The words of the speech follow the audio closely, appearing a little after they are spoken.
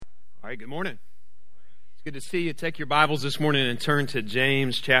right, good morning. It's good to see you. Take your Bibles this morning and turn to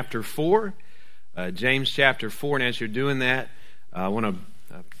James chapter 4. James chapter 4, and as you're doing that, I want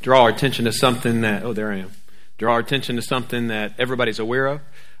to draw our attention to something that, draw our attention to something that everybody's aware of.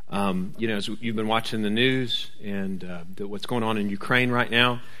 As you've been watching the news and what's going on in Ukraine right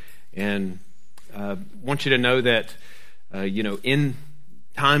now, and I want you to know that, in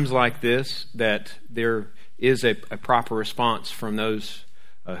times like this, that there is a proper response from those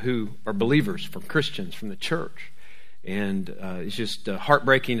who are believers, from Christians, from the church. And it's just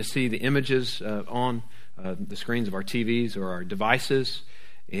heartbreaking to see the images on the screens of our TVs or our devices.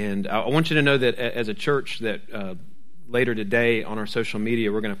 And I want you to know that as a church that later today on our social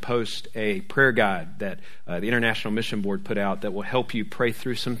media, we're going to post a prayer guide that the International Mission Board put out that will help you pray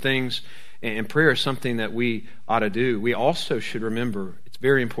through some things. And prayer is something that we ought to do. We also should remember, it's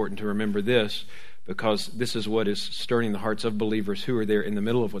very important to remember this, because this is what is stirring the hearts of believers who are there in the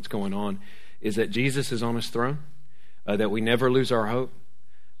middle of what's going on, is that Jesus is on his throne, that we never lose our hope.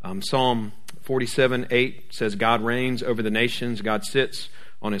 Psalm 47:8 says, God reigns over the nations, God sits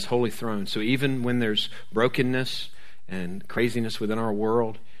on his holy throne. So even when there's brokenness and craziness within our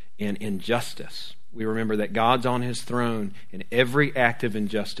world and injustice, we remember that God's on his throne, and every act of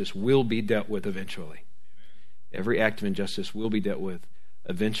injustice will be dealt with eventually. Every act of injustice will be dealt with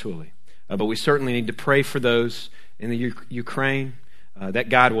eventually. But we certainly need to pray for those in the Ukraine. That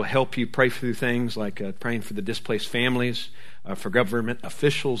God will help you pray through things like praying for the displaced families, for government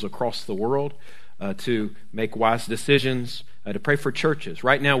officials across the world to make wise decisions, to pray for churches.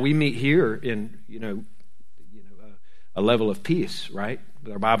 Right now, we meet here in a level of peace, right?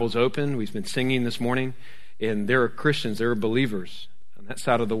 With our Bibles open, we've been singing this morning, and there are Christians, there are believers on that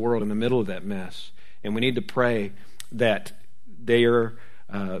side of the world in the middle of that mess, and we need to pray that their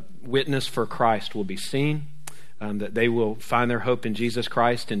witness for Christ will be seen, that they will find their hope in Jesus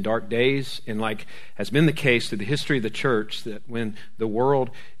Christ in dark days, and like has been the case through the history of the church, that when the world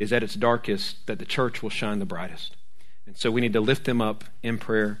is at its darkest, that the church will shine the brightest. And so we need to lift them up in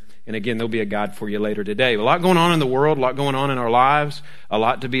prayer. And again, there'll be a guide for you later today. A lot going on in the world, a lot going on in our lives, a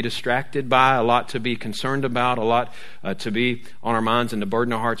lot to be distracted by, a lot to be concerned about, a lot to be on our minds and to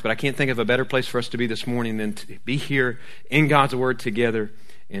burden our hearts. But I can't think of a better place for us to be this morning than to be here in God's Word together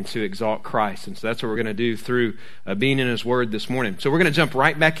and to exalt Christ. And so that's what we're going to do through being in His Word this morning. So we're going to jump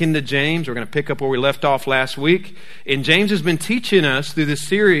right back into James. We're going to pick up where we left off last week. And James has been teaching us through this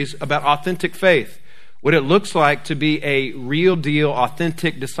series about authentic faith, what it looks like to be a real deal,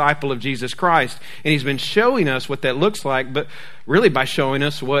 authentic disciple of Jesus Christ. And he's been showing us what that looks like, but really by showing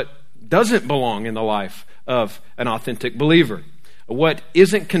us what doesn't belong in the life of an authentic believer, what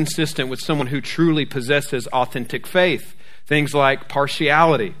isn't consistent with someone who truly possesses authentic faith. Things like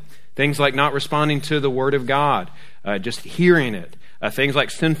partiality, things like not responding to the Word of God, just hearing it, things like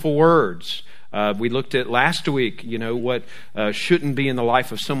sinful words. We looked at last week, what shouldn't be in the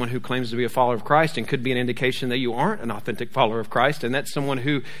life of someone who claims to be a follower of Christ and could be an indication that you aren't an authentic follower of Christ, and that's someone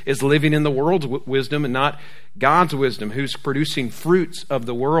who is living in the world's wisdom and not God's wisdom, who's producing fruits of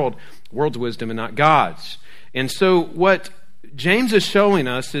the world's wisdom and not God's. And so what James is showing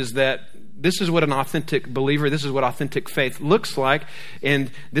us is that this is what an authentic believer, this is what authentic faith looks like,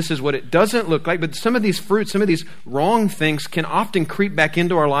 and this is what it doesn't look like. But some of these fruits, some of these wrong things can often creep back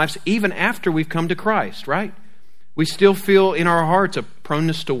into our lives even after we've come to Christ, right? We still feel in our hearts a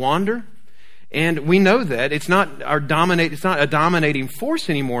proneness to wander, and we know that it's not a dominating force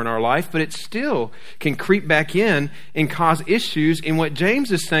anymore in our life, but it still can creep back in and cause issues. And what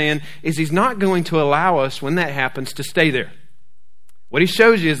James is saying is he's not going to allow us, when that happens, to stay there. What he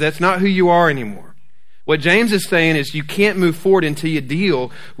shows you is that's not who you are anymore. What James is saying is you can't move forward until you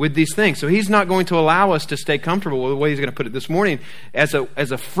deal with these things. So he's not going to allow us to stay comfortable with the way he's going to put it this morning as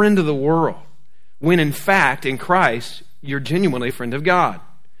a friend of the world, when in fact, in Christ, you're genuinely a friend of God.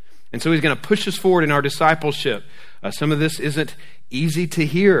 And so he's going to push us forward in our discipleship. Some of this isn't easy to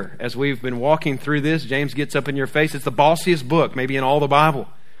hear as we've been walking through this. James gets up in your face. It's the bossiest book, maybe in all the Bible.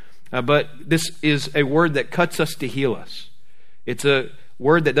 But this is a word that cuts us to heal us. It's a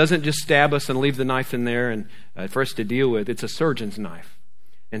word that doesn't just stab us and leave the knife in there and for us to deal with. It's a surgeon's knife.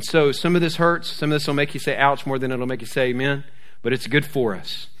 And so some of this hurts. Some of this will make you say ouch more than it'll make you say amen. But it's good for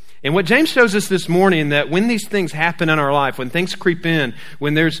us. And what James shows us this morning, that when these things happen in our life, when things creep in,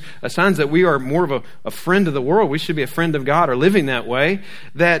 when there's signs that we are more of a friend of the world, we should be a friend of God or living that way,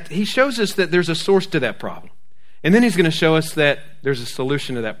 that he shows us that there's a source to that problem. And then he's going to show us that there's a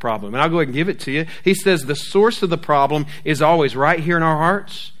solution to that problem. And I'll go ahead and give it to you. He says the source of the problem is always right here in our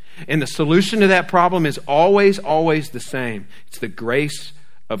hearts. And the solution to that problem is always, always the same. It's the grace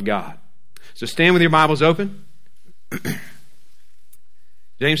of God. So stand with your Bibles open.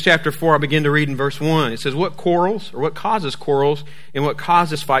 James chapter 4, I'll begin to read in verse 1. It says, what causes quarrels and what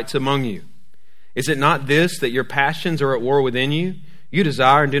causes fights among you? Is it not this, that your passions are at war within you? You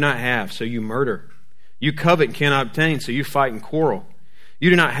desire and do not have, so you murder. You covet and cannot obtain, so you fight and quarrel. You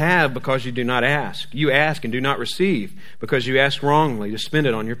do not have because you do not ask. You ask and do not receive because you ask wrongly to spend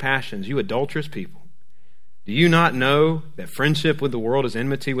it on your passions. You adulterous people. Do you not know that friendship with the world is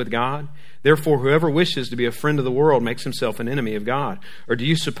enmity with God? Therefore, whoever wishes to be a friend of the world makes himself an enemy of God. Or do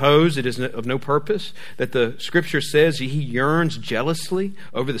you suppose it is of no purpose that the Scripture says he yearns jealously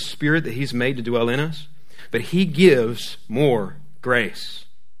over the Spirit that he's made to dwell in us? But he gives more grace.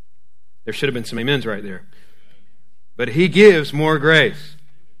 There should have been some amens right there. But he gives more grace.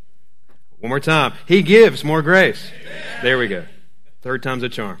 One more time. He gives more grace. There we go. Third time's a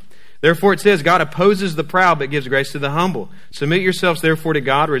charm. Therefore it says, God opposes the proud, but gives grace to the humble. Submit yourselves therefore to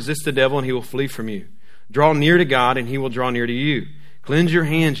God, resist the devil, and he will flee from you. Draw near to God, and he will draw near to you. Cleanse your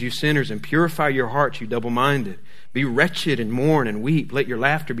hands, you sinners, and purify your hearts, you double-minded. Be wretched and mourn and weep. Let your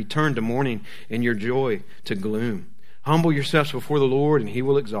laughter be turned to mourning and your joy to gloom. Humble yourselves before the Lord, and he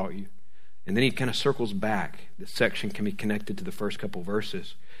will exalt you. And then he kind of circles back. This section can be connected to the first couple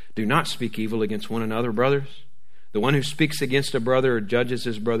verses. Do not speak evil against one another, brothers. The one who speaks against a brother or judges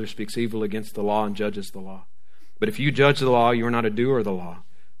his brother speaks evil against the law and judges the law. But if you judge the law, you are not a doer of the law,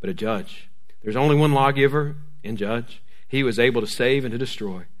 but a judge. There's only one lawgiver and judge. He was able to save and to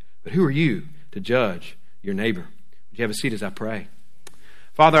destroy. But who are you to judge your neighbor? Would you have a seat as I pray?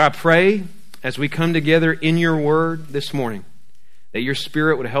 Father, I pray as we come together in your word this morning, that your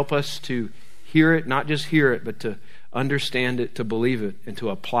Spirit would help us to hear it, not just hear it, but to understand it, to believe it, and to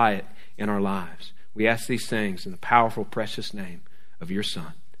apply it in our lives. We ask these things in the powerful, precious name of your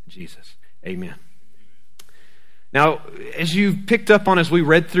Son, Jesus. Amen. Now, as you picked up on as we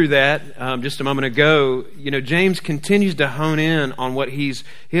read through that just a moment ago, James continues to hone in on what he's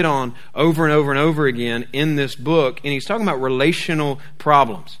hit on over and over and over again in this book, and he's talking about relational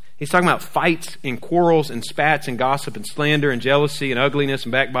problems. He's talking about fights and quarrels and spats and gossip and slander and jealousy and ugliness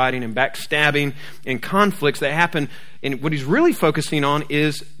and backbiting and backstabbing and conflicts that happen. And what he's really focusing on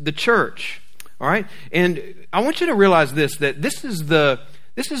is the church. All right? And I want you to realize that this is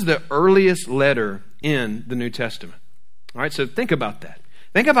the earliest letter in the New Testament. All right? So think about that.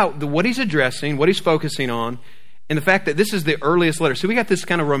 Think about what he's addressing, what he's focusing on, and the fact that this is the earliest letter. So we got this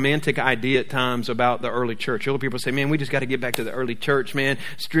kind of romantic idea at times about the early church. Early people say, man, we just got to get back to the early church, man.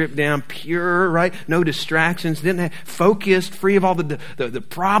 Stripped down, pure, right? No distractions. Focused, free of all the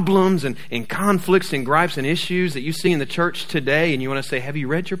problems and conflicts and gripes and issues that you see in the church today. And you want to say, have you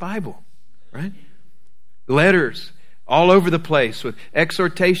read your Bible? Right? Letters all over the place with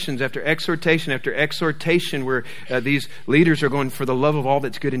exhortations after exhortation after exhortation where these leaders are going, for the love of all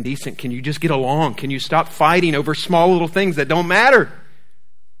that's good and decent, can you just get along? Can you stop fighting over small little things that don't matter?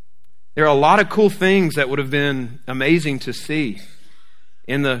 There are a lot of cool things that would have been amazing to see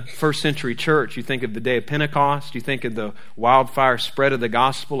in the first century church. You think of the day of Pentecost. You think of the wildfire spread of the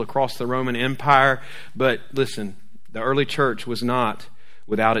gospel across the Roman Empire. But listen, the early church was not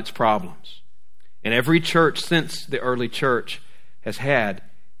without its problems. And every church since the early church has had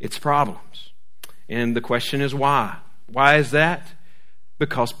its problems. And the question is why? Why is that?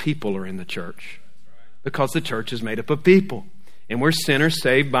 Because people are in the church. Because the church is made up of people. And we're sinners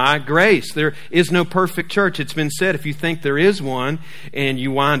saved by grace. There is no perfect church. It's been said, if you think there is one and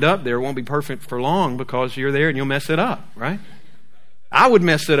you wind up there, it won't be perfect for long because you're there and you'll mess it up, right? I would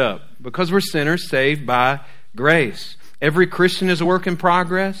mess it up because we're sinners saved by grace. Every Christian is a work in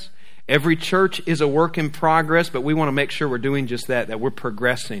progress. Every church is a work in progress, but we want to make sure we're doing just that we're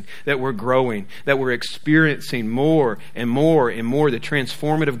progressing, that we're growing, that we're experiencing more and more and more the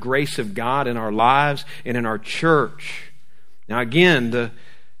transformative grace of God in our lives and in our church. Now again, the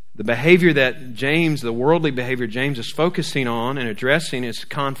behavior that James, the worldly behavior James is focusing on and addressing is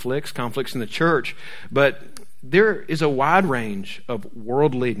conflicts in the church, but there is a wide range of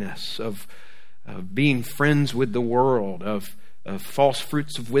worldliness, of being friends with the world, of false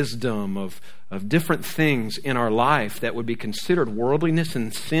fruits of wisdom, of different things in our life that would be considered worldliness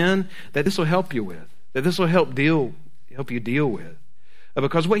and sin, that this will help you with, that this will help you deal with.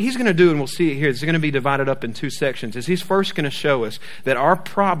 Because what he's going to do, and we'll see it here, it's going to be divided up in two sections, is he's first going to show us that our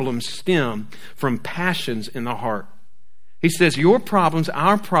problems stem from passions in the heart. He says, your problems,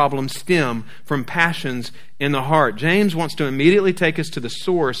 our problems stem from passions in the heart. James wants to immediately take us to the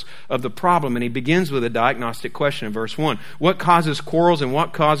source of the problem, and he begins with a diagnostic question in verse 1. What causes quarrels and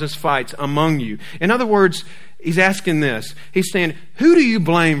what causes fights among you? In other words, he's asking this. He's saying, who do you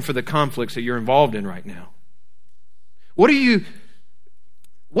blame for the conflicts that you're involved in right now?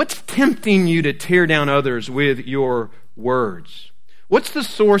 What's tempting you to tear down others with your words? What's the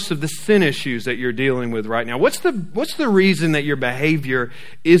source of the sin issues that you're dealing with right now? What's the reason that your behavior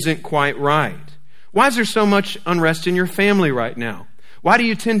isn't quite right? Why is there so much unrest in your family right now? Why do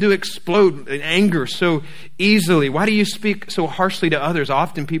you tend to explode in anger so easily? Why do you speak so harshly to others,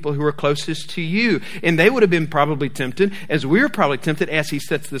 often people who are closest to you? And they would have been probably tempted, as we're probably tempted as he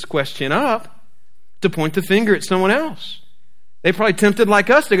sets this question up, to point the finger at someone else. They probably tempted like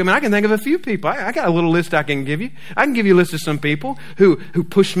us to go, I can think of a few people. I got a little list I can give you. I can give you a list of some people who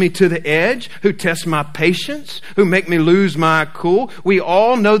push me to the edge, who test my patience, who make me lose my cool. We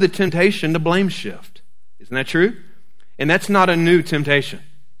all know the temptation to blame shift. Isn't that true? And that's not a new temptation.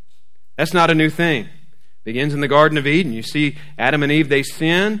 That's not a new thing. It begins in the Garden of Eden. You see Adam and Eve, they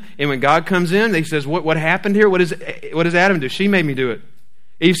sin. And when God comes in, he says, what happened here? What does Adam do? She made me do it.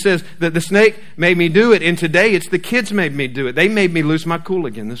 Eve says that the snake made me do it, and today it's the kids made me do it. They made me lose my cool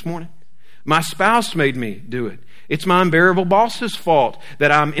again this morning. My spouse made me do it. It's my unbearable boss's fault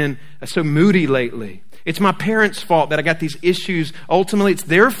that I'm so moody lately. It's my parents' fault that I got these issues. Ultimately, it's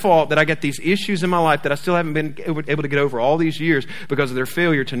their fault that I got these issues in my life that I still haven't been able to get over all these years because of their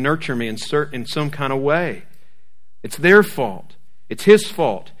failure to nurture me in some kind of way. It's their fault. It's his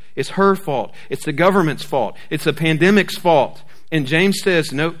fault. It's her fault. It's the government's fault. It's the pandemic's fault. And James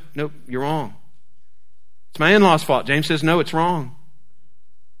says, nope, you're wrong. It's my in-laws' fault. James says, no, it's wrong.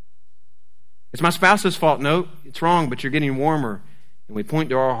 It's my spouse's fault. No, it's wrong, but you're getting warmer. And we point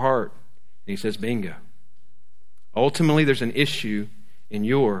to our heart. And he says, bingo. Ultimately, there's an issue in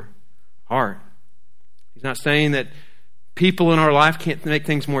your heart. He's not saying that people in our life can't make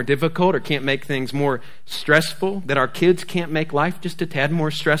things more difficult or can't make things more stressful, that our kids can't make life just a tad more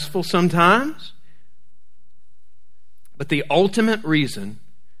stressful sometimes. But the ultimate reason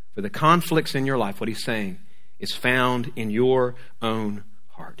for the conflicts in your life, what he's saying, is found in your own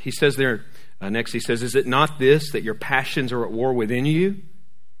heart. He says there, next he says, is it not this, that your passions are at war within you?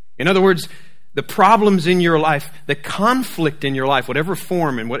 In other words, the problems in your life, the conflict in your life, whatever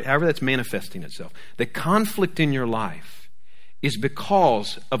form and however that's manifesting itself, the conflict in your life is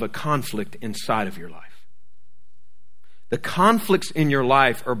because of a conflict inside of your life. The conflicts in your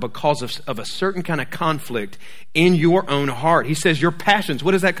life are because of a certain kind of conflict in your own heart. He says your passions,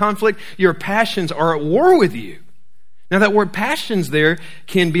 what is that conflict? Your passions are at war with you. Now that word passions there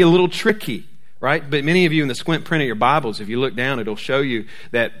can be a little tricky, right? But many of you in the squint print of your Bibles, if you look down, it'll show you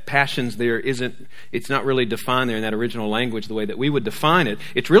that passions there it's not really defined there in that original language the way that we would define it.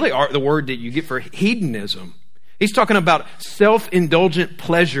 It's really the word that you get for hedonism. He's talking about self-indulgent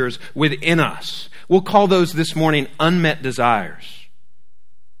pleasures within us. We'll call those this morning unmet desires.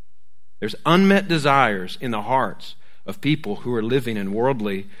 There's unmet desires in the hearts of people who are living in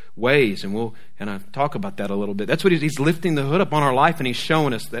worldly ways. And we'll kind of talk about that a little bit. That's what he's lifting the hood up on our life, and he's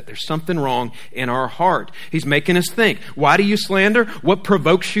showing us that there's something wrong in our heart. He's making us think. Why do you slander? What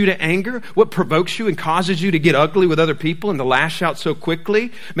provokes you to anger? What provokes you and causes you to get ugly with other people and to lash out so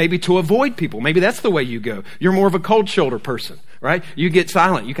quickly? Maybe to avoid people. Maybe that's the way you go. You're more of a cold shoulder person, right? You get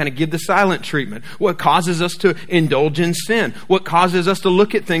silent. You kind of give the silent treatment. What causes us to indulge in sin? What causes us to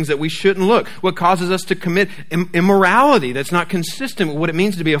look at things that we shouldn't look? What causes us to commit immorality that's not consistent with what it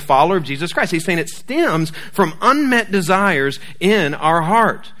means to be a follower of Jesus Christ? He's saying it stems from unmet desires in our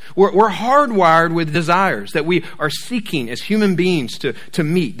heart. We're hardwired with desires that we are seeking as human beings to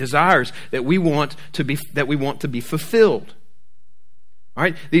meet, desires that we want to be fulfilled. All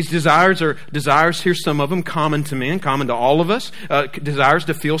right, these desires are desires, here's some of them, common to men, common to all of us. Desires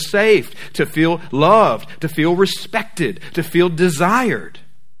to feel safe, to feel loved, to feel respected, to feel desired.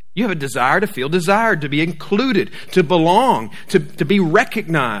 You have a desire to feel desired, to be included, to belong, to be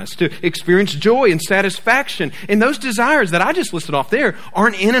recognized, to experience joy and satisfaction. And those desires that I just listed off there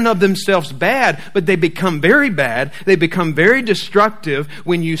aren't in and of themselves bad, but they become very bad. They become very destructive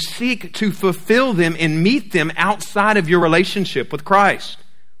when you seek to fulfill them and meet them outside of your relationship with Christ.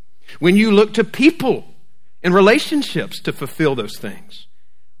 When you look to people and relationships to fulfill those things.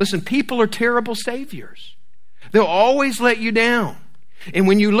 Listen, people are terrible saviors. They'll always let you down. And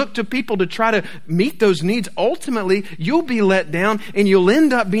when you look to people to try to meet those needs, ultimately, you'll be let down and you'll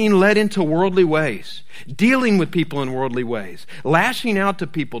end up being led into worldly ways, dealing with people in worldly ways, lashing out to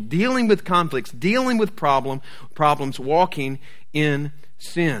people, dealing with conflicts, dealing with problems, walking in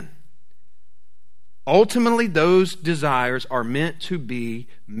sin. Ultimately, those desires are meant to be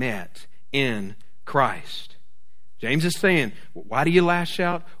met in Christ. James is saying, why do you lash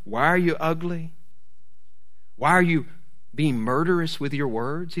out? Why are you ugly? Why are you being murderous with your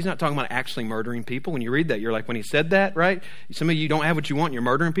words? He's not talking about actually murdering people. When you read that, you're like, when he said that, right? Some of you don't have what you want, you're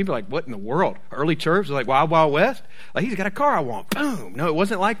murdering people. Like, what in the world? Early church was like Wild Wild West? Like, he's got a car I want. Boom. No, it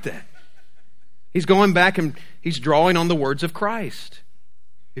wasn't like that. He's going back and he's drawing on the words of Christ.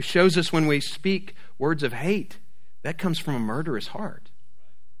 It shows us when we speak words of hate, that comes from a murderous heart.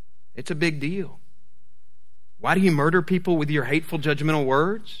 It's a big deal. Why do you murder people with your hateful, judgmental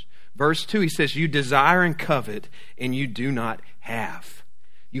words? Verse 2, he says, you desire and covet, and you do not have.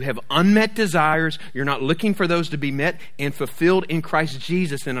 You have unmet desires. You're not looking for those to be met and fulfilled in Christ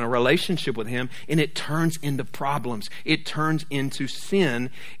Jesus in a relationship with Him, and it turns into problems. It turns into sin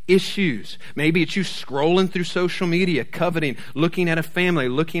issues. Maybe it's you scrolling through social media, coveting, looking at a family,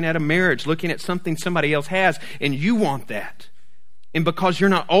 looking at a marriage, looking at something somebody else has, and you want that. And because you're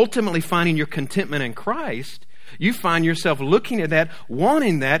not ultimately finding your contentment in Christ, you find yourself looking at that,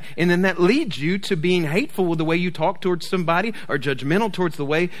 wanting that, and then that leads you to being hateful with the way you talk towards somebody, or judgmental towards the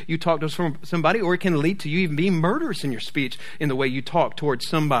way you talk to somebody, or it can lead to you even being murderous in your speech in the way you talk towards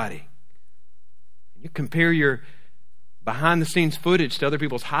somebody. You compare your behind-the-scenes footage to other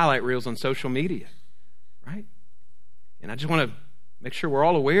people's highlight reels on social media, right? And I just want to make sure we're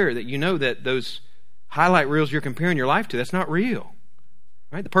all aware that you know that those highlight reels you're comparing your life to, that's not real.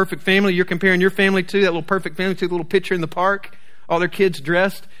 Right? The perfect family you're comparing your family to, that little perfect family, to the little picture in the park, all their kids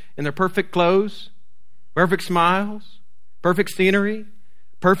dressed in their perfect clothes, perfect smiles, perfect scenery,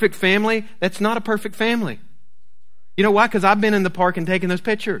 perfect family. That's not a perfect family. You know why? Because I've been in the park and taken those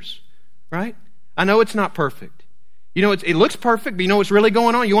pictures, right? I know it's not perfect. You know, it looks perfect, but you know what's really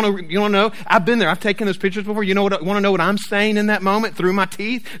going on? You want to know? I've been there. I've taken those pictures before. You know what? Want to know what I'm saying in that moment through my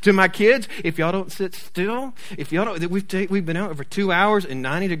teeth to my kids? If y'all don't sit still, if y'all don't, we've been out for 2 hours in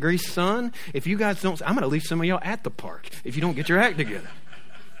 90-degree sun. If you guys don't, I'm going to leave some of y'all at the park if you don't get your act together.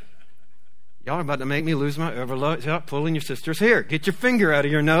 Y'all are about to make me lose my overload. Stop pulling your sister's hair. Get your finger out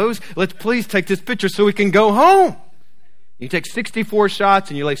of your nose. Let's please take this picture so we can go home. You take 64 shots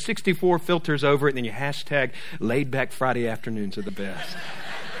and you lay 64 filters over it, and then you hashtag laid back Friday afternoons are the best.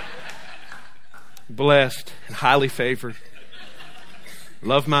 Blessed and highly favored.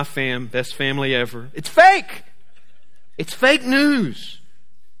 Love my fam, best family ever. It's fake. It's fake news.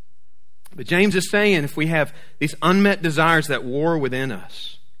 But James is saying if we have these unmet desires that war within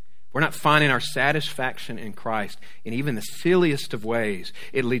us, we're not finding our satisfaction in Christ in even the silliest of ways.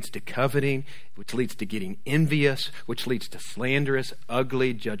 It leads to coveting, which leads to getting envious, which leads to slanderous,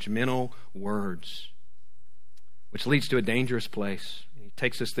 ugly, judgmental words, which leads to a dangerous place. He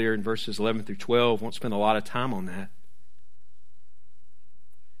takes us there in verses 11 through 12. Won't spend a lot of time on that.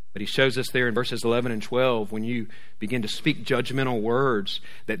 But he shows us there in verses 11 and 12, when you begin to speak judgmental words,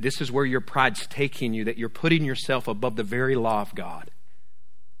 that this is where your pride's taking you, that you're putting yourself above the very law of God.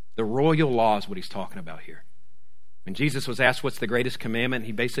 The royal law is what he's talking about here. When Jesus was asked what's the greatest commandment,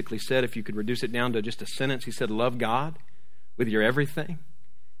 he basically said, if you could reduce it down to just a sentence, he said, love God with your everything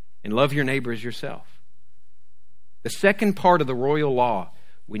and love your neighbor as yourself. The second part of the royal law,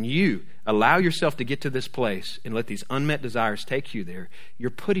 when you allow yourself to get to this place and let these unmet desires take you there, you're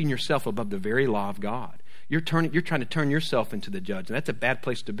putting yourself above the very law of God. You're trying to turn yourself into the judge, and that's a bad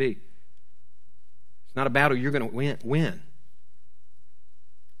place to be. It's not a battle you're going to win.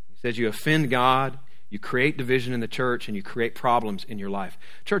 He says you offend God, you create division in the church, and you create problems in your life.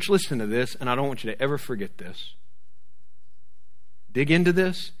 Church, listen to this, and I don't want you to ever forget this. Dig into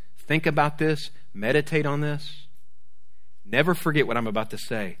this, think about this, meditate on this. Never forget what I'm about to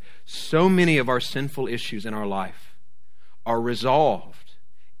say. So many of our sinful issues in our life are resolved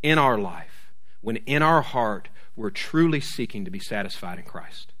in our life when in our heart we're truly seeking to be satisfied in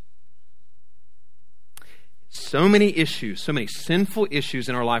Christ. So many issues, so many sinful issues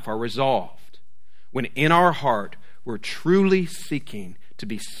in our life are resolved when in our heart we're truly seeking to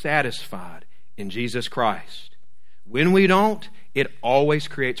be satisfied in Jesus Christ. When we don't, it always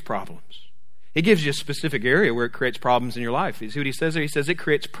creates problems. He gives you a specific area where it creates problems in your life. See what he says there? He says it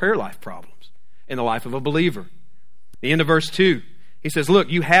creates prayer life problems in the life of a believer. The end of verse 2, he says, look,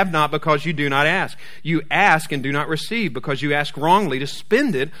 you have not because you do not ask. You ask and do not receive because you ask wrongly to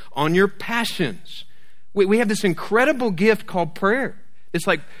spend it on your passions. We have this incredible gift called prayer. It's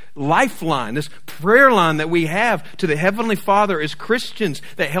like lifeline, this prayer line that we have to the Heavenly Father as Christians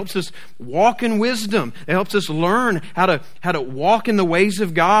that helps us walk in wisdom. It helps us learn how to walk in the ways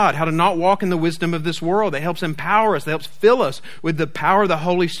of God, how to not walk in the wisdom of this world. That helps empower us. That helps fill us with the power of the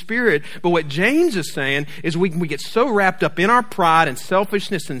Holy Spirit. But what James is saying is we get so wrapped up in our pride and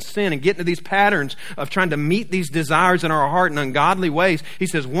selfishness and sin and get into these patterns of trying to meet these desires in our heart in ungodly ways. He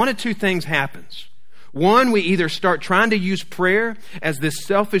says one of two things happens. One, we either start trying to use prayer as this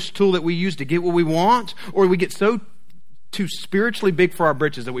selfish tool that we use to get what we want, or we get so too spiritually big for our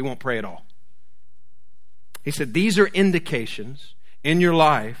britches that we won't pray at all. He said these are indications in your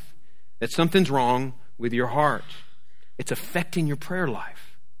life that something's wrong with your heart. It's affecting your prayer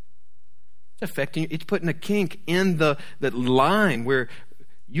life. It's affecting you. It's putting a kink in the line where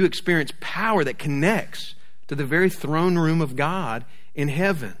you experience power that connects to the very throne room of God in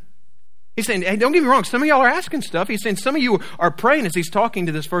heaven. He's saying, hey, don't get me wrong, some of y'all are asking stuff. He's saying some of you are praying as he's talking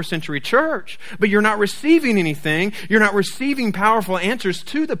to this first century church, but you're not receiving anything. You're not receiving powerful answers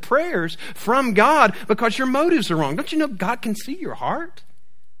to the prayers from God because your motives are wrong. Don't you know God can see your heart?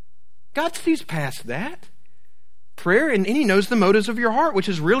 God sees past that. Prayer, and he knows the motives of your heart, which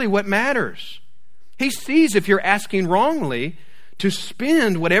is really what matters. He sees if you're asking wrongly to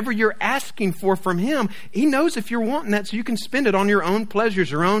spend whatever you're asking for from him. He knows if you're wanting that so you can spend it on your own pleasures,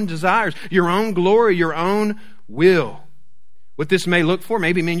 your own desires, your own glory, your own will. What this may look for,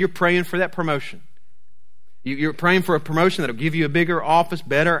 maybe mean you're praying for that promotion. You're praying for a promotion that'll give you a bigger office,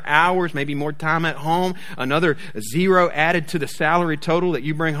 better hours, maybe more time at home, another zero added to the salary total that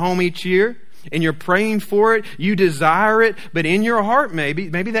you bring home each year. And you're praying for it, you desire it, but in your heart maybe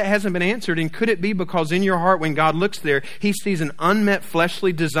that hasn't been answered. And could it be because in your heart when God looks there, he sees an unmet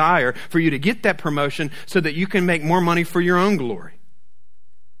fleshly desire for you to get that promotion so that you can make more money for your own glory,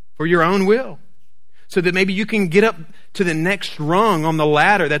 for your own will, so that maybe you can get up to the next rung on the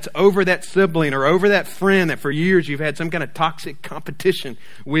ladder that's over that sibling or over that friend that for years you've had some kind of toxic competition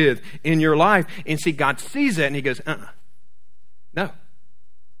with in your life. And see, God sees that and he goes, no.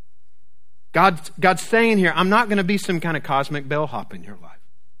 God's saying here, I'm not going to be some kind of cosmic bellhop in your life.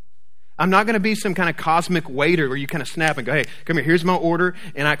 I'm not going to be some kind of cosmic waiter where you kind of snap and go, hey, come here, here's my order,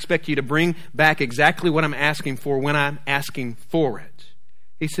 and I expect you to bring back exactly what I'm asking for when I'm asking for it.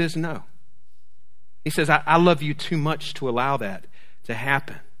 He says, no. He says, I love you too much to allow that to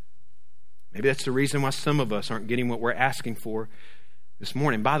happen. Maybe that's the reason why some of us aren't getting what we're asking for this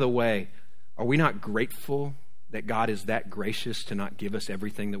morning. By the way, are we not grateful that God is that gracious to not give us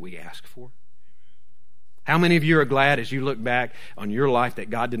everything that we ask for? How many of you are glad as you look back on your life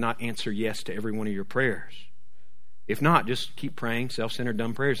that God did not answer yes to every one of your prayers? If not, just keep praying self-centered,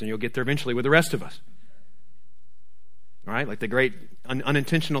 dumb prayers and you'll get there eventually with the rest of us. All right? Like the great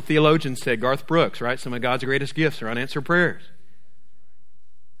unintentional theologian said, Garth Brooks, right? Some of God's greatest gifts are unanswered prayers.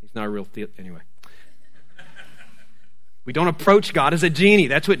 He's not a real anyway. We don't approach God as a genie.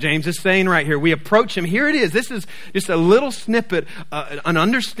 That's what James is saying right here. We approach him. Here it is. This is just a little snippet, an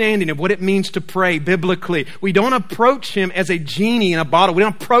understanding of what it means to pray biblically. We don't approach him as a genie in a bottle. We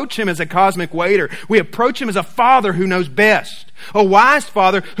don't approach him as a cosmic waiter. We approach him as a father who knows best. A wise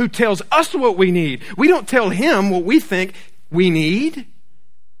father who tells us what we need. We don't tell him what we think we need.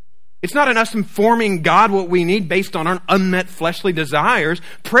 It's not in us informing God what we need based on our unmet fleshly desires.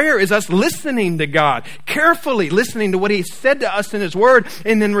 Prayer is us listening to God, carefully listening to what he said to us in his word,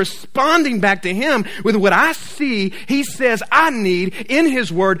 and then responding back to him with what I see he says I need in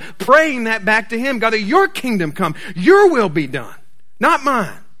his word, praying that back to him. God, that your kingdom come, your will be done, not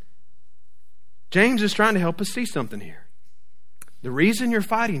mine. James is trying to help us see something here. The reason you're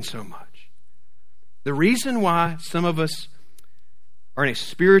fighting so much, the reason why some of us are in a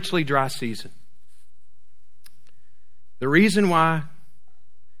spiritually dry season. The reason why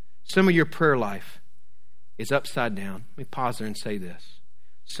some of your prayer life is upside down. Let me pause there and say this.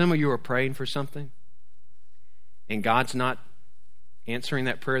 Some of you are praying for something and God's not answering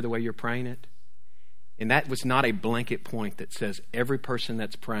that prayer the way you're praying it. And that was not a blanket point that says every person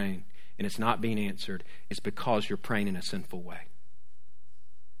that's praying and it's not being answered is because you're praying in a sinful way.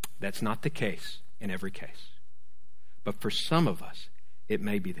 That's not the case in every case. But for some of us, it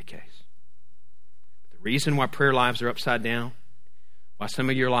may be the case. The reason why prayer lives are upside down, why some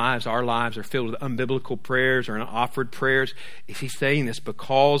of your lives, our lives, are filled with unbiblical prayers or unoffered prayers, is he's saying this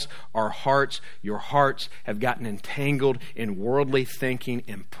because our hearts, your hearts, have gotten entangled in worldly thinking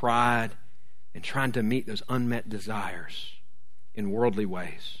and pride and trying to meet those unmet desires in worldly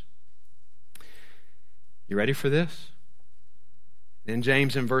ways. You ready for this? Then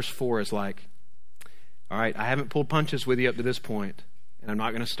James in verse 4 is like, all right, I haven't pulled punches with you up to this point. And I'm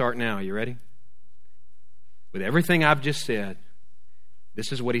not going to start now. You ready? With everything I've just said,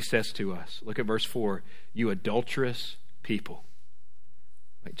 this is what he says to us. Look at verse 4. You adulterous people.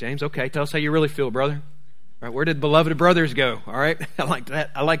 Like, James, okay, tell us how you really feel, brother. All right, where did beloved brothers go? All right, I like that.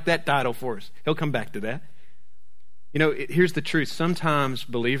 I like that title for us. He'll come back to that. You know, here's the truth. Sometimes,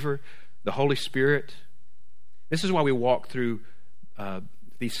 believer, the Holy Spirit, this is why we walk through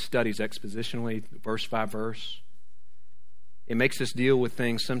these studies expositionally, verse by verse. It makes us deal with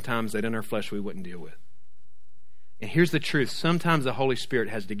things sometimes that in our flesh we wouldn't deal with. And here's the truth. Sometimes the Holy Spirit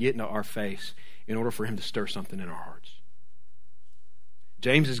has to get into our face in order for him to stir something in our hearts.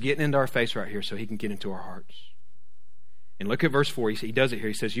 James is getting into our face right here so he can get into our hearts. And look at verse 4. He does it here.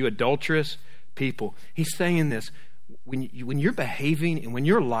 He says, you adulterous people. He's saying this. When you're behaving and when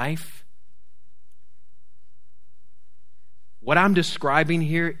your life what I'm describing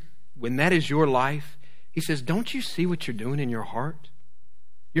here, when that is your life, he says, don't you see what you're doing in your heart?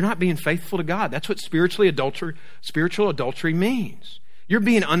 You're not being faithful to God. That's what spiritual adultery means. You're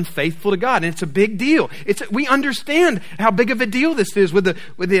being unfaithful to God, and it's a big deal. We understand how big of a deal this is with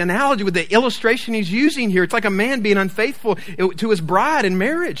the analogy, with the illustration he's using here. It's like a man being unfaithful to his bride in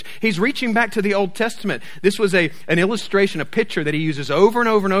marriage. He's reaching back to the Old Testament. This was an illustration, a picture that he uses over and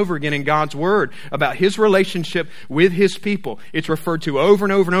over and over again in God's Word about his relationship with his people. It's referred to over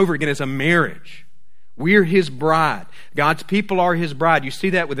and over and over again as a marriage. We're his bride. God's people are his bride. You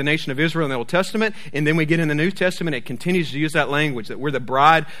see that with the nation of Israel in the Old Testament, and then we get in the New Testament, it continues to use that language, that we're the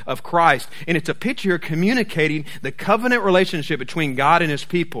bride of Christ. And it's a picture communicating the covenant relationship between God and his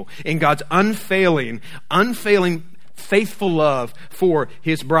people, and God's unfailing, faithful love for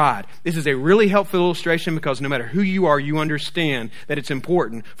his bride. This is a really helpful illustration because no matter who you are, you understand that it's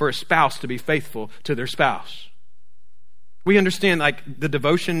important for a spouse to be faithful to their spouse. We understand like the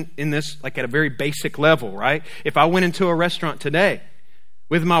devotion in this like at a very basic level, right? If I went into a restaurant today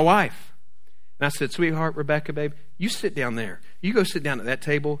with my wife and I said, sweetheart, Rebecca, babe, you sit down there. You go sit down at that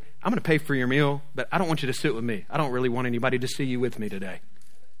table. I'm going to pay for your meal, but I don't want you to sit with me. I don't really want anybody to see you with me today.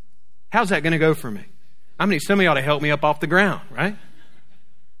 How's that going to go for me? I mean, somebody ought to help me up off the ground, right?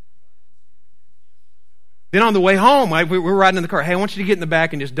 Then on the way home, we're riding in the car. Hey, I want you to get in the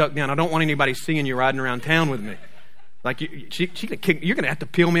back and just duck down. I don't want anybody seeing you riding around town with me. Like, you're going to have to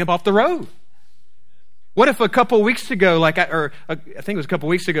peel me up off the road. What if a couple weeks ago, I think it was a couple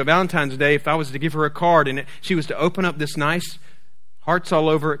weeks ago, Valentine's Day, if I was to give her a card and she was to open up this nice hearts all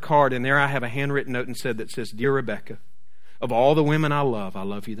over it card, and there I have a handwritten note that says, Dear Rebecca, of all the women I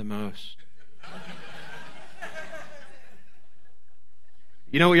love you the most.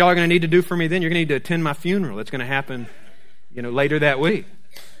 You know what y'all are going to need to do for me then? You're going to need to attend my funeral. It's going to happen, later that week.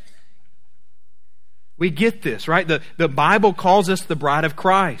 We get this, right? The Bible calls us the bride of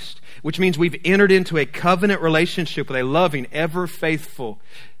Christ, which means we've entered into a covenant relationship with a loving, ever faithful,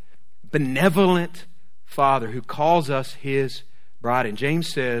 benevolent Father who calls us his bride. And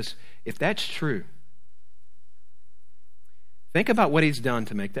James says, if that's true, think about what he's done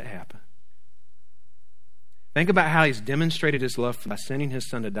to make that happen. Think about how he's demonstrated his love by sending his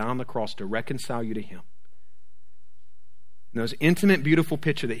Son to die on the cross to reconcile you to him. And those intimate, beautiful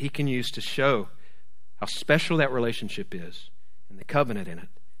picture that he can use to show how special that relationship is, and the covenant in it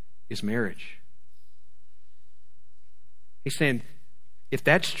is marriage. He's saying, if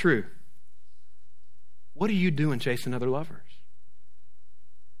that's true, what are you doing chasing other lovers?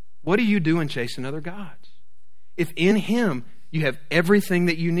 What are you doing chasing other gods? If in him you have everything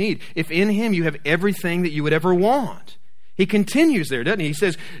that you need, if in him you have everything that you would ever want. He continues there, doesn't he? He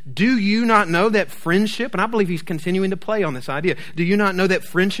says, do you not know that friendship, and I believe he's continuing to play on this idea, do you not know that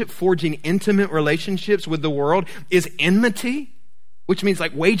friendship, forging intimate relationships with the world, is enmity? Which means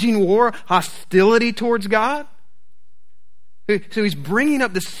like waging war, hostility towards God? So he's bringing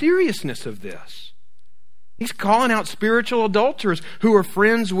up the seriousness of this. He's calling out spiritual adulterers who are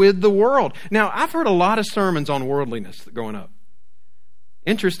friends with the world. Now, I've heard a lot of sermons on worldliness growing up.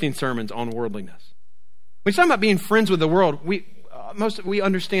 Interesting sermons on worldliness. When he's talking about being friends with the world, we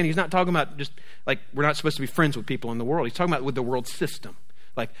understand he's not talking about just like we're not supposed to be friends with people in the world. He's talking about with the world system.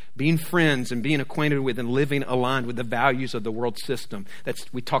 Like being friends and being acquainted with and living aligned with the values of the world system.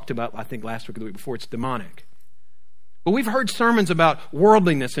 We talked about, I think, last week or the week before. It's demonic. But we've heard sermons about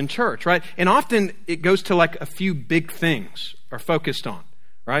worldliness in church, right? And often it goes to like a few big things are focused on,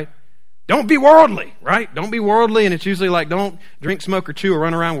 right? Don't be worldly, right? Don't be worldly, and it's usually like don't drink, smoke, or chew or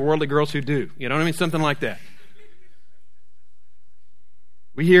run around with worldly girls who do. You know what I mean? Something like that.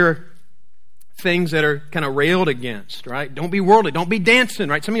 We hear things that are kind of railed against, right? Don't be worldly. Don't be dancing,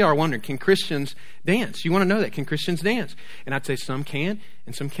 right? Some of y'all are wondering, can Christians dance? You want to know that. Can Christians dance? And I'd say some can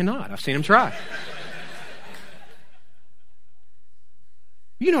and some cannot. I've seen them try.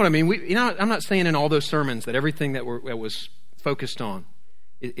 You know what I mean? I'm not saying in all those sermons that everything that was focused on,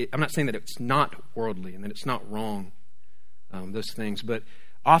 I'm not saying that it's not worldly and that it's not wrong, those things. But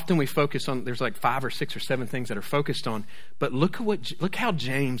often we focus on, there's like 5 or 6 or 7 things that are focused on. But look how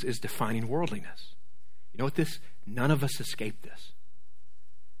James is defining worldliness. You know what none of us escape this.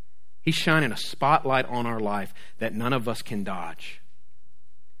 He's shining a spotlight on our life that none of us can dodge.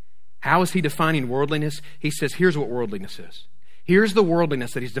 How is he defining worldliness? He says, here's what worldliness is. Here's the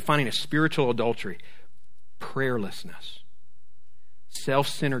worldliness that he's defining as spiritual adultery. Prayerlessness.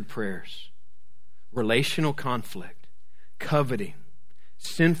 Self-centered prayers, relational conflict, coveting,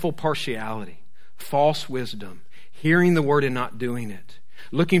 sinful partiality, false wisdom, hearing the word and not doing it,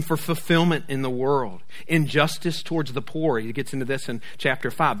 looking for fulfillment in the world, injustice towards the poor. He gets into this in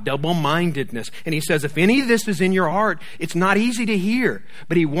chapter 5, double-mindedness. And he says, if any of this is in your heart, it's not easy to hear,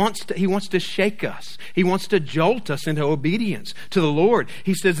 but he wants to shake us. He wants to jolt us into obedience to the Lord.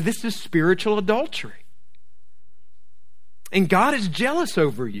 He says, this is spiritual adultery. And God is jealous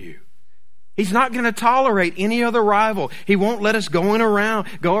over you. He's not going to tolerate any other rival. He won't let us go around,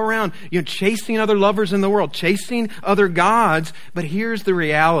 chasing other lovers in the world, chasing other gods. But here's the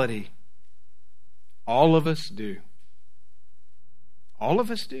reality. All of us do. All of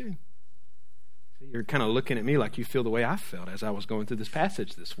us do. You're kind of looking at me like you feel the way I felt as I was going through this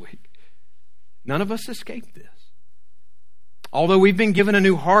passage this week. None of us escaped this. Although we've been given a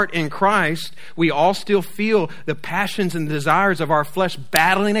new heart in Christ, we all still feel the passions and desires of our flesh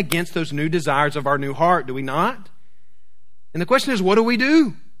battling against those new desires of our new heart, do we not? And the question is, what do we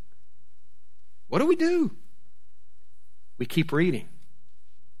do? What do we do? We keep reading.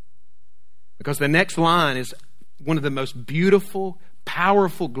 Because the next line is one of the most beautiful,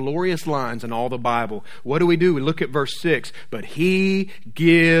 powerful, glorious lines in all the Bible. What do? We look at verse 6. But He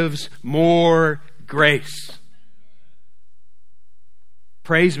gives more grace.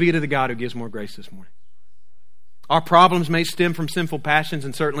 Praise be to the God who gives more grace this morning. Our problems may stem from sinful passions,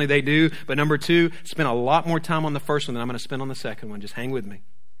 and certainly they do. But number 2, spend a lot more time on the first one than I'm going to spend on the second one. Just hang with me.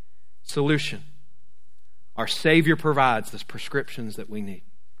 Solution. Our Savior provides the prescriptions that we need.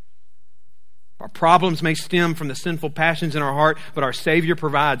 Our problems may stem from the sinful passions in our heart, but our Savior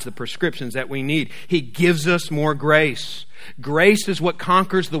provides the prescriptions that we need. He gives us more grace. Grace is what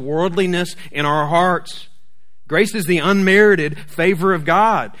conquers the worldliness in our hearts. Grace is the unmerited favor of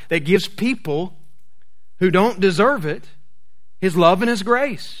God that gives people who don't deserve it His love and His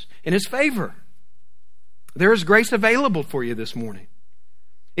grace and His favor. There is grace available for you this morning.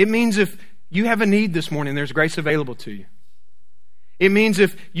 It means if you have a need this morning, there's grace available to you. It means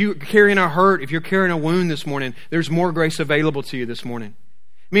if you're carrying a hurt, if you're carrying a wound this morning, there's more grace available to you this morning.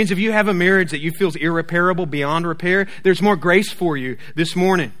 It means if you have a marriage that you feel is irreparable, beyond repair, there's more grace for you this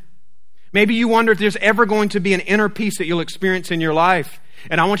morning. Maybe you wonder if there's ever going to be an inner peace that you'll experience in your life.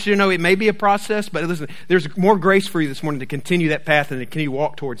 And I want you to know it may be a process, but listen, there's more grace for you this morning to continue that path and to continue to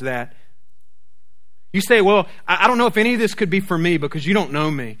walk towards that. You say, well, I don't know if any of this could be for me because you don't know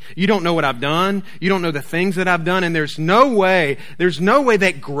me. You don't know what I've done. You don't know the things that I've done. And there's no way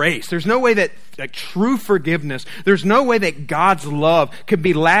that grace, there's no way that true forgiveness, there's no way that God's love could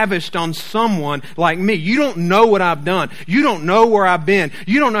be lavished on someone like me. You don't know what I've done. You don't know where I've been.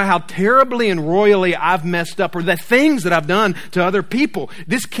 You don't know how terribly and royally I've messed up or the things that I've done to other people.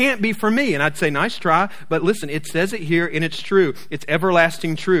 This can't be for me. And I'd say, nice try. But listen, it says it here and it's true. It's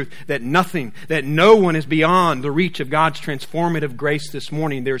everlasting truth that no one is beyond the reach of God's transformative grace this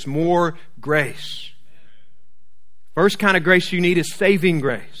morning. There's more grace. First kind of grace you need is saving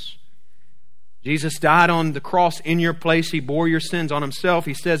grace. Jesus died on the cross in your place. He bore your sins on Himself.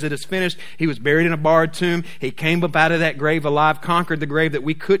 He says it is finished. He was buried in a borrowed tomb. He came up out of that grave alive, conquered the grave that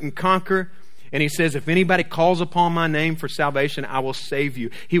we couldn't conquer. And He says, if anybody calls upon my name for salvation, I will save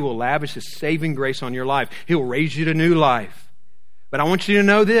you. He will lavish His saving grace on your life. He will raise you to new life. But I want you to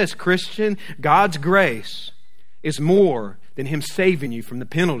know this, Christian, God's grace is more than Him saving you from the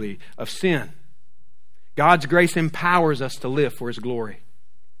penalty of sin. God's grace empowers us to live for His glory.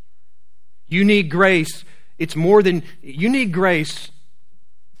 You need grace. You need grace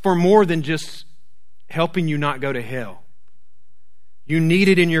for more than just helping you not go to hell. You need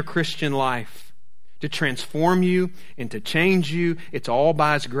it in your Christian life to transform you and to change you. It's all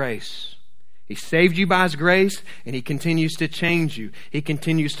by His grace. He saved you by His grace, and He continues to change you. He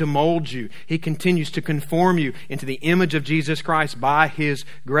continues to mold you. He continues to conform you into the image of Jesus Christ by His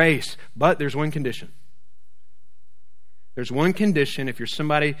grace. But there's one condition. There's one condition if you're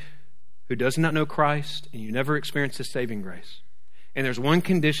somebody who does not know Christ and you never experienced His saving grace. And there's one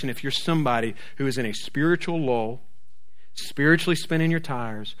condition if you're somebody who is in a spiritual lull, spiritually spinning your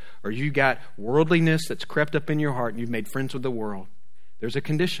tires, or you got worldliness that's crept up in your heart and you've made friends with the world. There's a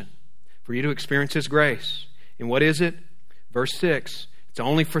condition for you to experience His grace. And what is it? Verse 6, it's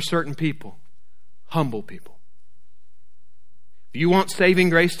only for certain people, humble people. If you want saving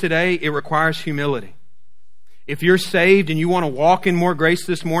grace today, it requires humility. If you're saved and you want to walk in more grace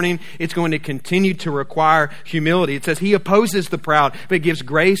this morning, it's going to continue to require humility. It says He opposes the proud, but gives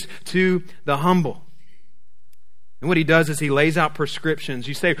grace to the humble. And what He does is He lays out prescriptions.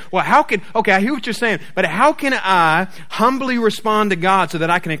 You say, well, I hear what you're saying, but how can I humbly respond to God so that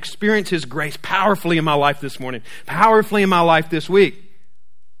I can experience His grace powerfully in my life this morning, powerfully in my life this week?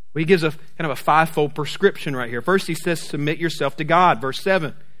 Well, He gives a kind of a fivefold prescription right here. First, He says, submit yourself to God. Verse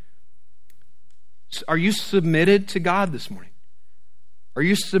 7. Are you submitted to God this morning? Are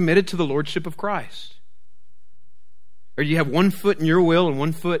you submitted to the lordship of Christ? Or do you have one foot in your will and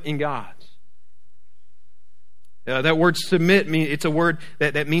one foot in God's? That word submit, it's a word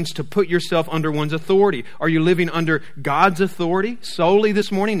that means to put yourself under one's authority. Are you living under God's authority solely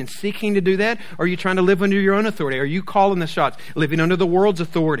this morning and seeking to do that? Or are you trying to live under your own authority? Are you calling the shots, living under the world's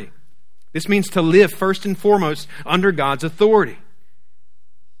authority? This means to live first and foremost under God's authority.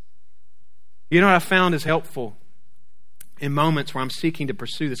 You know what I found is helpful in moments where I'm seeking to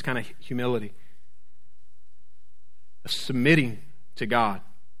pursue this kind of humility, of submitting to God,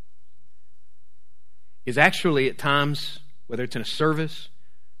 is actually at times, whether it's in a service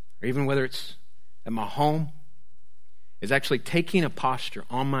or even whether it's at my home, is actually taking a posture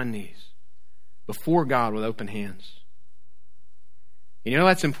on my knees before God with open hands. And you know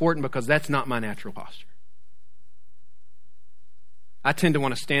that's important because that's not my natural posture. I tend to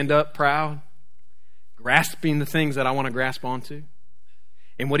want to stand up proud, grasping the things that I want to grasp onto.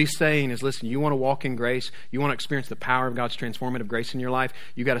 And what he's saying is, listen, you want to walk in grace, you want to experience the power of God's transformative grace in your life,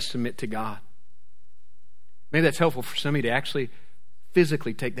 you got to submit to God. Maybe that's helpful for some of you to actually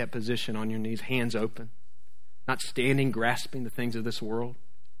physically take that position on your knees, hands open, not standing, grasping the things of this world,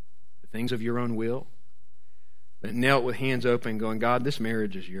 the things of your own will, but knelt with hands open going, God, this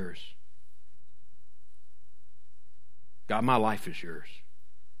marriage is yours. God, my life is yours.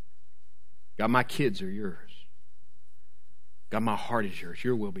 God, my kids are yours. God, my heart is yours.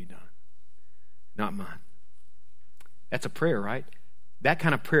 Your will be done, not mine. That's a prayer, right? That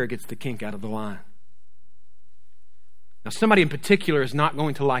kind of prayer gets the kink out of the line. Now, somebody in particular is not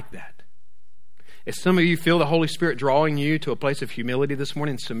going to like that. If some of you feel the Holy Spirit drawing you to a place of humility this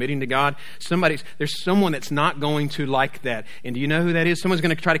morning, submitting to God, there's someone that's not going to like that. And do you know who that is? Someone's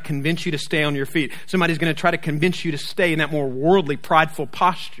going to try to convince you to stay on your feet. Somebody's going to try to convince you to stay in that more worldly, prideful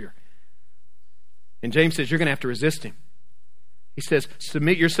posture. And James says you're going to have to resist him. He says,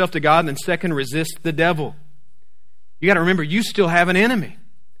 submit yourself to God, and then second, resist the devil. You got to remember, you still have an enemy.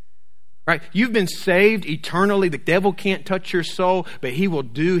 Right? You've been saved eternally. The devil can't touch your soul, but he will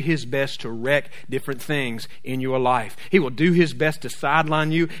do his best to wreck different things in your life. He will do his best to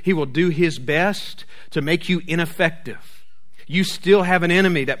sideline you. He will do his best to make you ineffective. You still have an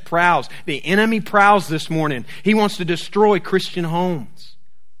enemy that prowls. The enemy prowls this morning. He wants to destroy Christian homes.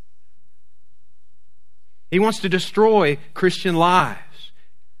 He wants to destroy Christian lives.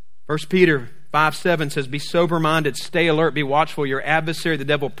 1 Peter 5:7 says, be sober-minded, stay alert, be watchful. Your adversary, the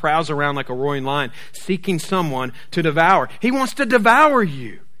devil, prowls around like a roaring lion, seeking someone to devour. He wants to devour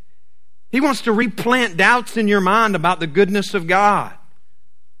you. He wants to replant doubts in your mind about the goodness of God.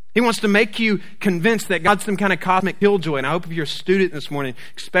 He wants to make you convinced that God's some kind of cosmic killjoy. And I hope if you're a student this morning,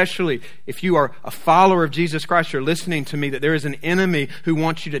 especially if you are a follower of Jesus Christ, you're listening to me, that there is an enemy who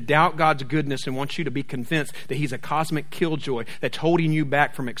wants you to doubt God's goodness and wants you to be convinced that he's a cosmic killjoy that's holding you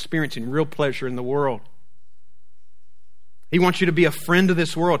back from experiencing real pleasure in the world. He wants you to be a friend of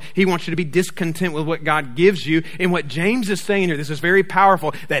this world. He wants you to be discontent with what God gives you. And what James is saying here, this is very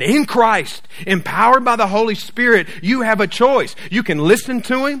powerful, that in Christ, empowered by the Holy Spirit, you have a choice. You can listen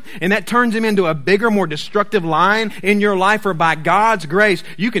to him, and that turns him into a bigger, more destructive lion in your life, or by God's grace,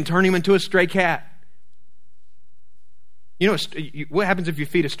 you can turn him into a stray cat. You know, what happens if you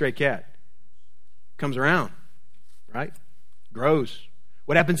feed a stray cat? It comes around, right? Grows.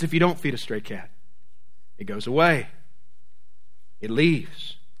 What happens if you don't feed a stray cat? It goes away. It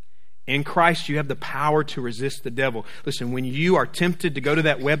leaves. In Christ, you have the power to resist the devil. Listen, when you are tempted to go to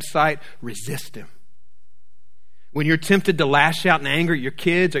that website, resist him. When you're tempted to lash out in anger at your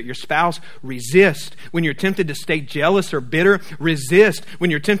kids or at your spouse, resist. When you're tempted to stay jealous or bitter, resist. When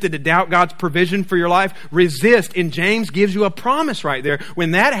you're tempted to doubt God's provision for your life, resist. And James gives you a promise right there.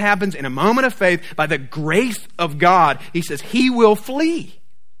 When that happens in a moment of faith, by the grace of God, he says he will flee.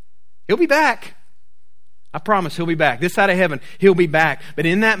 He'll be back. I promise he'll be back. This side of heaven, he'll be back. But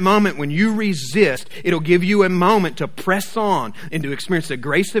in that moment, when you resist, it'll give you a moment to press on and to experience the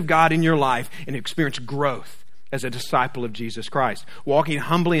grace of God in your life and experience growth as a disciple of Jesus Christ. Walking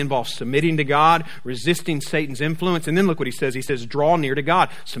humbly involves submitting to God, resisting Satan's influence. And then look what he says. He says, draw near to God.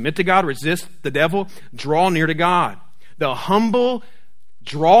 Submit to God, resist the devil, draw near to God. The humble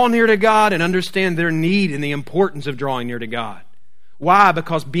draw near to God and understand their need and the importance of drawing near to God. Why?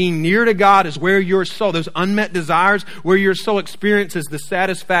 Because being near to God is where your soul, those unmet desires, where your soul experiences the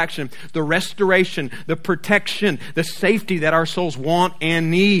satisfaction, the restoration, the protection, the safety that our souls want and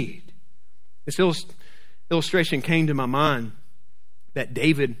need. This illustration came to my mind that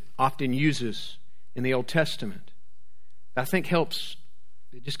David often uses in the Old Testament. I think helps.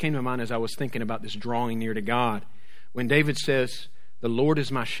 It just came to mind as I was thinking about this drawing near to God. When David says, the Lord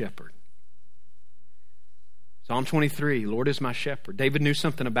is my shepherd. Psalm 23, Lord is my shepherd. David knew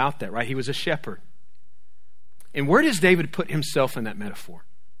something about that, right? He was a shepherd. And where does David put himself in that metaphor?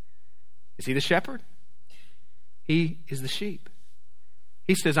 Is he the shepherd? He is the sheep.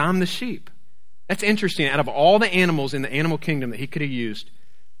 He says, I'm the sheep. That's interesting. Out of all the animals in the animal kingdom that he could have used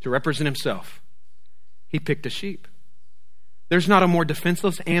to represent himself, he picked a sheep. There's not a more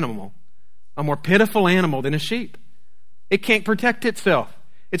defenseless animal, a more pitiful animal than a sheep. It can't protect itself.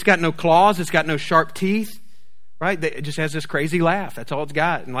 It's got no claws. It's got no sharp teeth, right? It just has this crazy laugh. That's all it's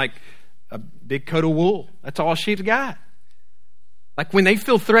got. And like a big coat of wool. That's all a sheep's got. Like when they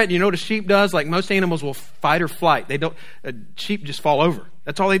feel threatened, you know what a sheep does? Like most animals will fight or flight. Sheep just fall over.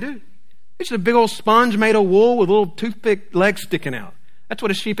 That's all they do. It's just a big old sponge made of wool with little toothpick legs sticking out. That's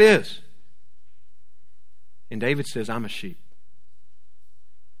what a sheep is. And David says, I'm a sheep.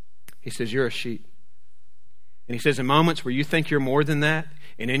 He says, you're a sheep. And he says, in moments where you think you're more than that,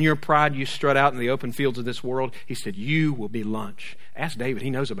 and in your pride you strut out in the open fields of this world, he said, you will be lunch. Ask David. He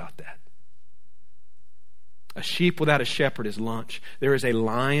knows about that. A sheep without a shepherd is lunch. There is a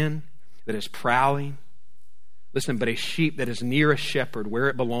lion that is prowling. Listen, but a sheep that is near a shepherd where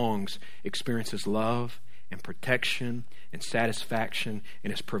it belongs experiences love and protection and satisfaction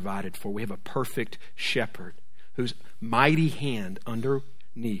and is provided for. We have a perfect shepherd whose mighty hand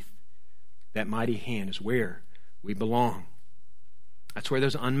underneath that mighty hand is where we belong. That's where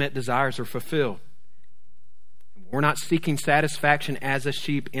those unmet desires are fulfilled. We're not seeking satisfaction as a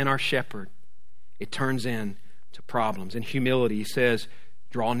sheep in our shepherd. It turns into problems. In humility, he says,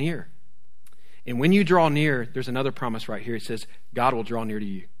 draw near. And when you draw near, there's another promise right here. It says, God will draw near to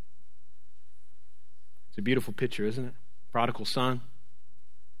you. It's a beautiful picture, isn't it? Prodigal son.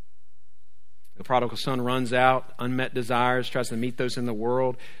 The prodigal son runs out, unmet desires, tries to meet those in the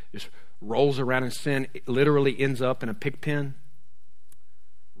world, just rolls around in sin, it literally ends up in a pig pen,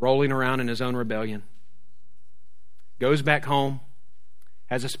 rolling around in his own rebellion. Goes back home,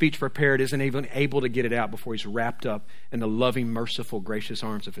 has a speech prepared, isn't even able to get it out before he's wrapped up in the loving, merciful, gracious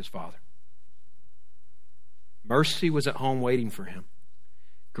arms of his father. Mercy was at home waiting for him.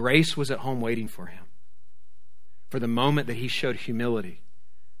 Grace was at home waiting for him. For the moment that he showed humility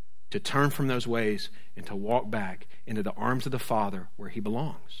to turn from those ways and to walk back into the arms of the Father where he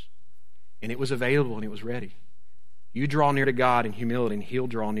belongs. And it was available and it was ready. You draw near to God in humility and he'll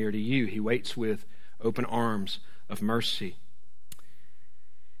draw near to you. He waits with open arms of mercy.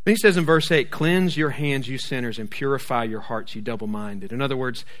 Then he says in verse 8, cleanse your hands, you sinners, and purify your hearts, you double-minded. In other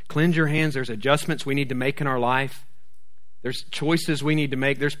words, cleanse your hands. There's adjustments we need to make in our life. There's choices we need to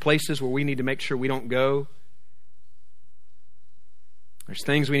make. There's places where we need to make sure we don't go. There's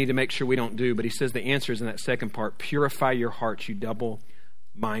things we need to make sure we don't do. But he says the answer is in that second part, purify your hearts, you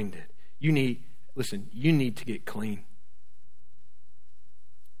double-minded. You need to get clean.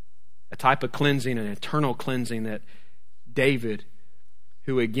 A type of cleansing, an eternal cleansing that David,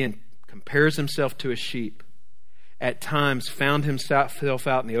 who again compares himself to a sheep, at times found himself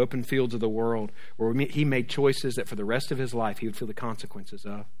out in the open fields of the world where he made choices that for the rest of his life he would feel the consequences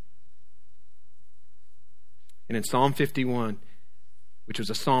of. And in Psalm 51, which was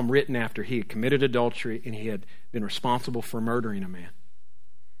a psalm written after he had committed adultery and he had been responsible for murdering a man,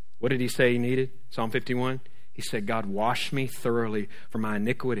 what did he say he needed? Psalm 51, he said, God, wash me thoroughly from my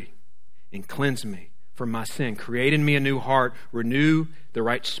iniquity and cleanse me from my sin. Create in me a new heart. Renew the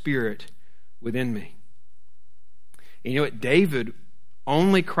right spirit within me. And you know what? David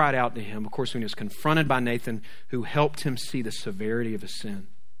only cried out to him, of course, when he was confronted by Nathan, who helped him see the severity of his sin.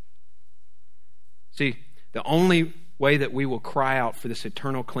 See, the only way that we will cry out for this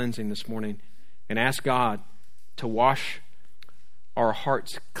eternal cleansing this morning and ask God to wash our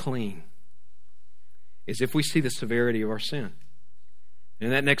hearts clean is if we see the severity of our sin. In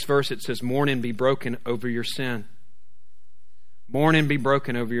that next verse, it says, mourn and be broken over your sin. Mourn and be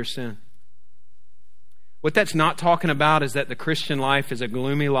broken over your sin. What that's not talking about is that the Christian life is a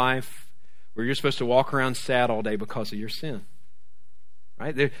gloomy life where you're supposed to walk around sad all day because of your sin.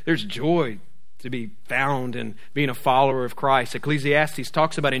 Right? There's joy to be found in being a follower of Christ. Ecclesiastes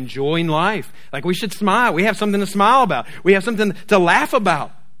talks about enjoying life. Like we should smile. We have something to smile about. We have something to laugh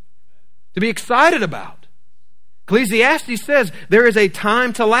about, to be excited about. Ecclesiastes says there is a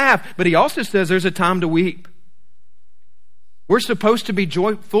time to laugh, but he also says there's a time to weep. We're supposed to be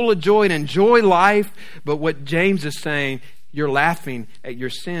full of joy and enjoy life, but what James is saying, you're laughing at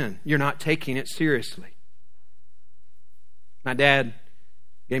your sin. You're not taking it seriously. My dad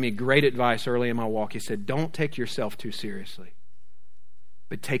gave me great advice early in my walk. He said, don't take yourself too seriously,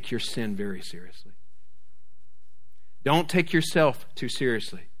 but take your sin very seriously. Don't take yourself too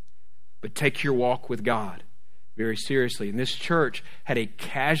seriously, but take your walk with God very seriously. And this church had a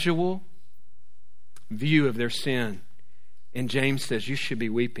casual, view of their sin. And James says you should be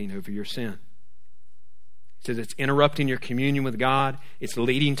weeping over your sin. He says it's interrupting your communion with God. It's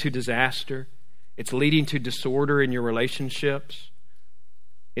leading to disaster. It's leading to disorder in your relationships.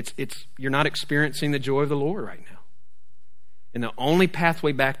 You're not experiencing the joy of the Lord right now. And the only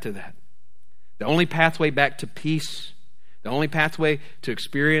pathway back to that, the only pathway back to peace, the only pathway to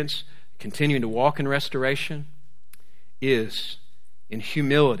experience, continuing to walk in restoration, is in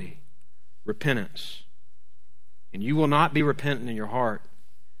humility, repentance. And you will not be repentant in your heart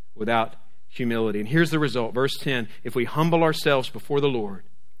without humility. And here's the result. Verse 10, if we humble ourselves before the Lord,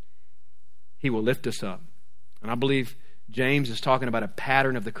 He will lift us up. And I believe James is talking about a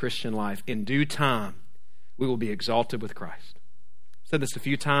pattern of the Christian life. In due time, we will be exalted with Christ. I've said this a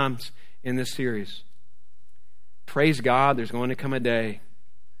few times in this series. Praise God, there's going to come a day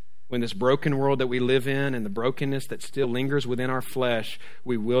when this broken world that we live in and the brokenness that still lingers within our flesh,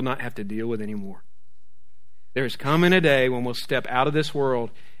 we will not have to deal with anymore. There is coming a day when we'll step out of this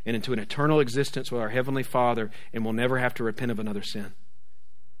world and into an eternal existence with our Heavenly Father, and we'll never have to repent of another sin.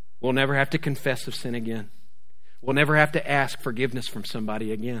 We'll never have to confess of sin again. We'll never have to ask forgiveness from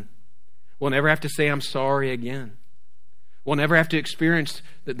somebody again. We'll never have to say, I'm sorry again. We'll never have to experience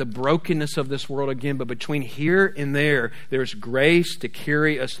the brokenness of this world again. But between here and there, there's grace to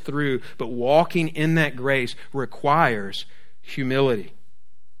carry us through. But walking in that grace requires humility.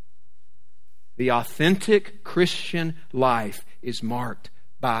 The authentic Christian life is marked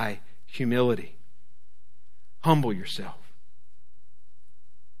by humility. Humble yourself.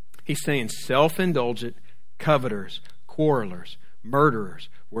 He's saying self-indulgent, coveters, quarrelers, murderers,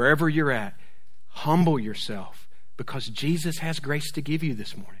 wherever you're at, humble yourself because Jesus has grace to give you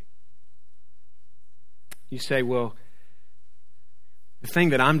this morning. You say, well, the thing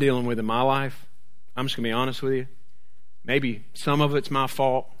that I'm dealing with in my life, I'm just going to be honest with you, maybe some of it's my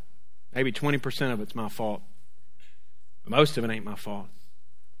fault. Maybe 20% of it's my fault. Most of it ain't my fault.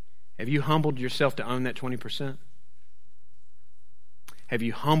 Have you humbled yourself to own that 20%? Have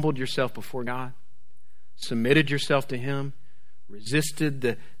you humbled yourself before God? Submitted yourself to Him? Resisted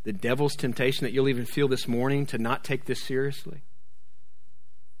the devil's temptation that you'll even feel this morning to not take this seriously?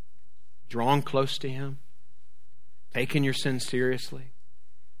 Drawn close to Him? Taken your sin seriously?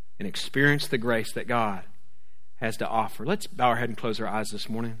 And experienced the grace that God has to offer. Let's bow our head and close our eyes this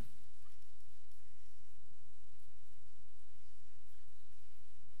morning.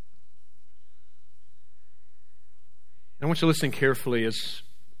 I want you to listen carefully as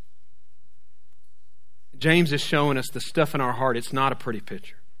James is showing us the stuff in our heart. It's not a pretty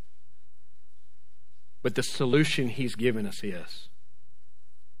picture. But the solution he's given us is.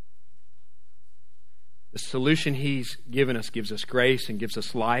 The solution he's given us gives us grace and gives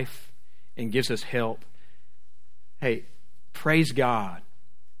us life and gives us help. Hey, praise God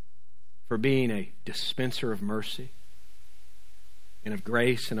for being a dispenser of mercy and of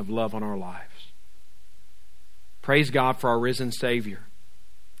grace and of love on our lives. Praise God for our risen Savior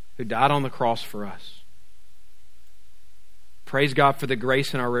who died on the cross for us. Praise God for the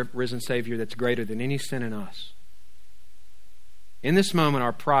grace in our risen Savior that's greater than any sin in us. In this moment,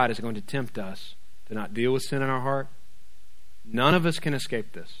 our pride is going to tempt us to not deal with sin in our heart. None of us can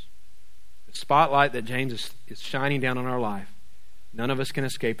escape this. The spotlight that James is shining down on our life, none of us can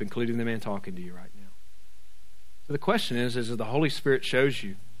escape, including the man talking to you right now. So the question is as the Holy Spirit shows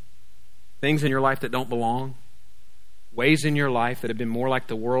you things in your life that don't belong, ways in your life that have been more like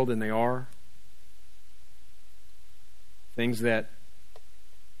the world than they are, things that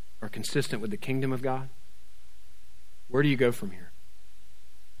are consistent with the kingdom of God, where do you go from here?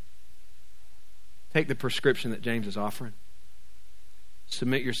 Take the prescription that James is offering.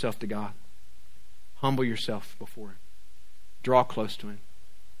 Submit yourself to God. Humble yourself before Him. Draw close to Him.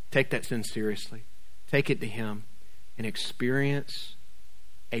 Take that sin seriously. Take it to Him and experience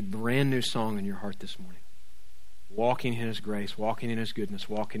a brand new song in your heart this morning. Walking in His grace, walking in His goodness,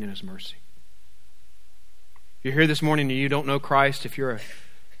 walking in His mercy. If you're here this morning and you don't know Christ, if you're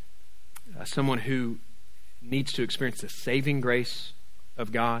someone who needs to experience the saving grace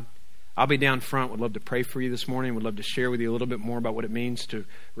of God, I'll be down front. Would love to pray for you this morning. Would love to share with you a little bit more about what it means to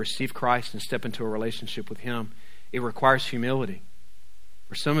receive Christ and step into a relationship with Him. It requires humility.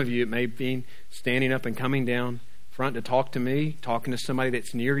 For some of you, it may be standing up and coming down front to talk to me, talking to somebody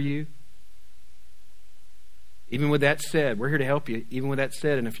that's near you. Even with that said, we're here to help you. Even with that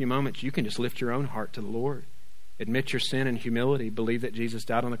said, in a few moments, you can just lift your own heart to the Lord. Admit your sin in humility. Believe that Jesus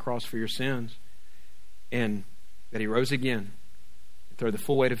died on the cross for your sins and that He rose again. And throw the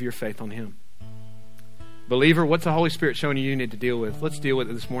full weight of your faith on Him. Believer, what's the Holy Spirit showing you need to deal with? Let's deal with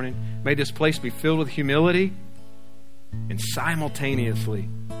it this morning. May this place be filled with humility and simultaneously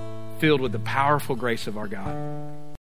filled with the powerful grace of our God.